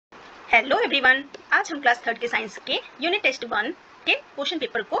Hello everyone, आज हम class third के साइंस के यूनिट टेस्ट 1 के क्वेश्चन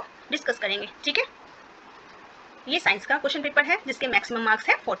पेपर को डिस्कस करेंगे। ठीक है, ये साइंस का क्वेश्चन पेपर है जिसके मैक्सिमम मार्क्स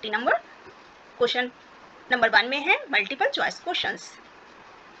है 40 नंबर। क्वेश्चन नंबर 1 में है मल्टीपल चॉइस क्वेश्चंस।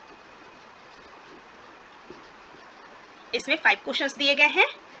 इसमें 5 क्वेश्चंस दिए गए हैं,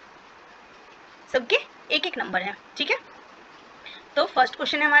 सबके एक एक नंबर है। ठीक है, तो फर्स्ट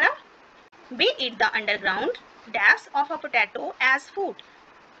क्वेश्चन है हमारा, we eat the underground dash of a potato as food.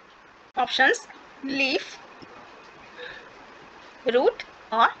 Options leaf, root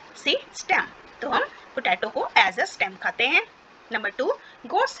और सी स्टेम। तो हम पोटैटो को एज अ स्टेम खाते हैं। Number 2,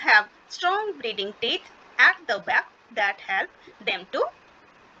 goats have strong breeding teeth at the back that help them to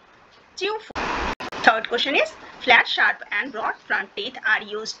chew food. Third question is, flat, sharp and broad front teeth are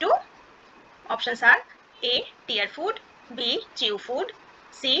used to. Options are A, tear food, B, chew food,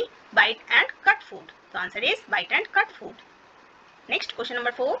 C, bite and cut food. The answer is bite and cut food. Next question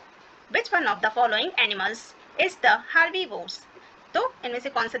number 4, which one of the following animals is the herbivores? तो इनमें से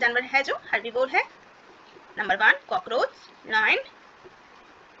कौन सा जानवर है जो herbivore है? Number 1, cockroach, lion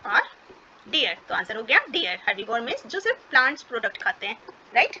और डियर। तो आंसर हो गया डियर। हर्बीवोर में जो सिर्फ प्लांट्स प्रोडक्ट खाते हैं,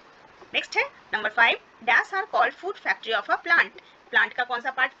 राइट। नेक्स्ट है number 5, dash are called food factory of a plant. Plant का कौन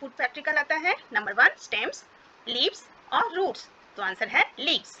सा पार्ट फूड फैक्ट्री कहलाता है? नंबर 1, स्टेम्स, लीव्स और रूट्स। तो आंसर है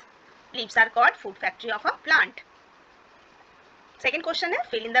leaves. Leaves are called food factory of a plant. Second question है,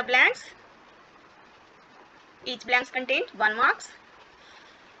 fill in the blanks. Each blanks contained 1 marks.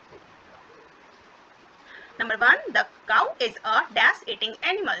 Number 1, the cow is a dash eating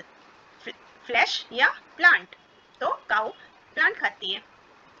animal. Flesh या plant? तो cow plant खाती है,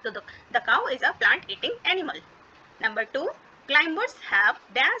 तो the cow is a plant eating animal. Number 2, climbers have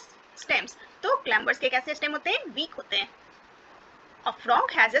dash stems. तो climbers के कैसे stem होते हैं? Weak होते हैं. A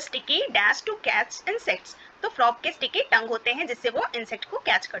frog has a sticky dash to catch insects. तो frog के sticky tongue होते हैं जिससे वो insect को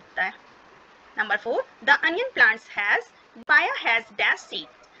catch करता है. Number 4, the onion plants has papaya has dash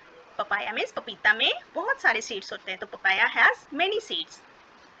seeds. papaya means पपीता में बहुत सारे seeds होते हैं, तो papaya has many seeds.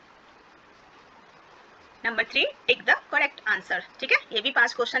 Number 3, tick the correct answer. ठीक है, ये भी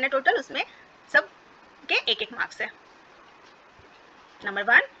 5 क्वेश्चन है टोटल, उसमें सब के एक एक मार्क्स है। Number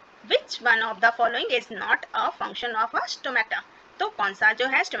 1, which one of the following is not a function of a stomata? तो कौन सा जो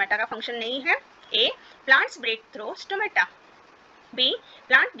है स्टोमेटा का फंक्शन नहीं है? A, plants breathe through stomata. B,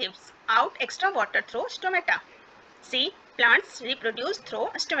 plant gives out extra water through stomata. C, plants reproduce through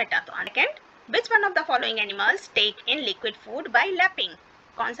stomata. तो second, which one of the following animals take in liquid food by lapping?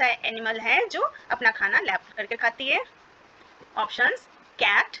 कौन सा animal है जो अपना खाना lap करके खाती है? Options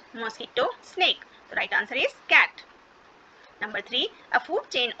cat, mosquito, snake. तो right answer is cat. Number 3, a food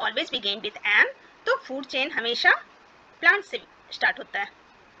chain always begin with N. तो फूड चेन हमेशा प्लांट से स्टार्ट होता है।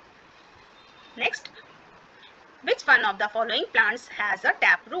 Next, which one of the following plants has a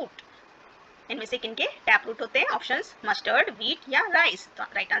tap root? इनमें से किनके tap root होते हैं? ऑप्शंस मस्टर्ड, व्हीट या राइस। तो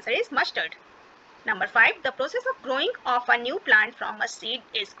right answer is mustard. Number 5, the process of growing of a new plant from a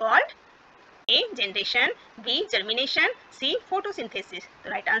seed is called A, generation, B, germination, C, photosynthesis.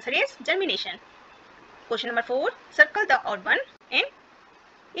 The right answer is germination. Question number 4, circle the odd one in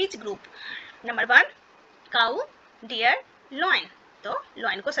each group. Number 1, cow, deer, lion. तो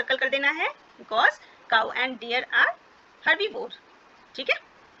lion को circle कर देना है because cow and deer are herbivore. ठीक है।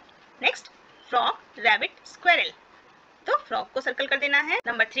 Next, frog, rabbit, squirrel. तो frog को circle कर देना है।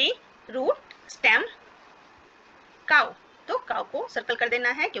 Number 3, root, stem, cow. तो काउ को सर्कल कर देना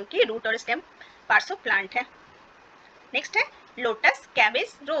है क्योंकि रूट और स्टेम पार्ट्स ऑफ प्लांट है। नेक्स्ट है लोटस,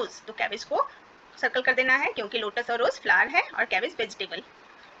 कैबेज, रोज। तो कैबेज को सर्कल कर देना है क्योंकि लोटस और रोज फ्लावर है और cabbage vegetable.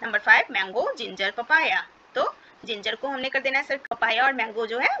 Number 5, mango, ginger, papaya. तो जिंजर को हमने कर देना है सर, पपाया और मैंगो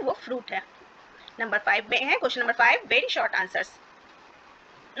जो है वो फ्रूट है। नंबर 5 में है question number 5, very short answers.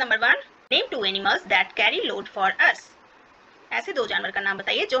 Number 1, name 2 animals that carry load for us. ऐसे 2 जानवर का नाम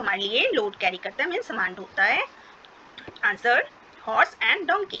बताइए जो हमारे लिए लोड कैरी करता है, मीन सामान ढोता है। Answer, horse and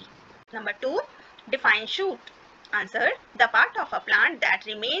donkey. Number 2, define shoot. Answer, the part of a plant that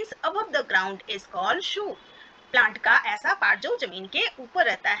remains above the ground is called shoot. Plant का ऐसा पार्ट जो जमीन के ऊपर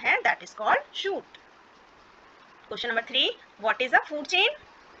रहता है that is called shoot. Question number 3, what is a food chain?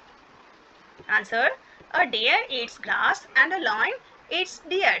 Answer, a dear Yeats grass and a lion Yeats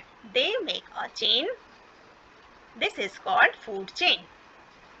dear, they make a chain. This is called food chain.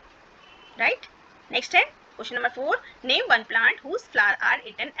 Right? Next है question number 4. Name one plant whose flower are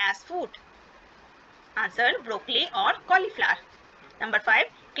eaten as food. Answer, broccoli or cauliflower. Number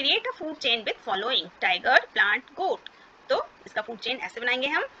 5. Create a food chain with following: tiger, plant, goat. तो इसका food chain ऐसे बनाएंगे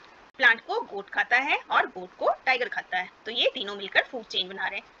हम, plant को गोट खाता है और गोट को टाइगर खाता है, तो ये तीनों मिलकर food chain बना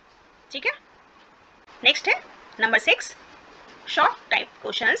रहे हैं। ठीक है। नेक्स्ट है नंबर 6, शॉर्ट टाइप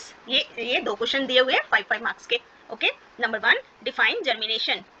क्वेश्चंस, ये 2 क्वेश्चन दिए हुए हैं 5 मार्क्स के. Okay. Number 1, define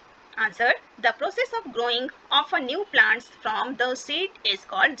germination. Answer, the process of growing of a new plants from the seed is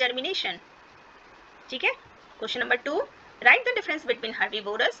called germination. ठीक है. Question number 2, right the difference between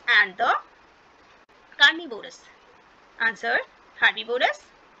herbivorous and the carnivorous. Answer, herbivorous.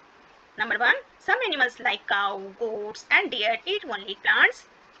 Number 1, some animals like cow, goats and deer eat only plants.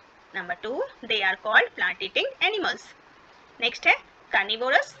 Number 2, they are called plant eating animals. Next है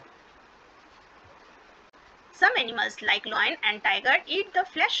carnivorous. Some animals like lion and tiger eat the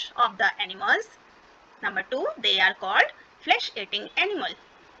flesh of the animals. Number 2, they are called flesh eating animal.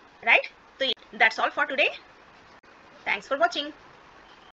 Right? So that's all for today. Thanks for watching.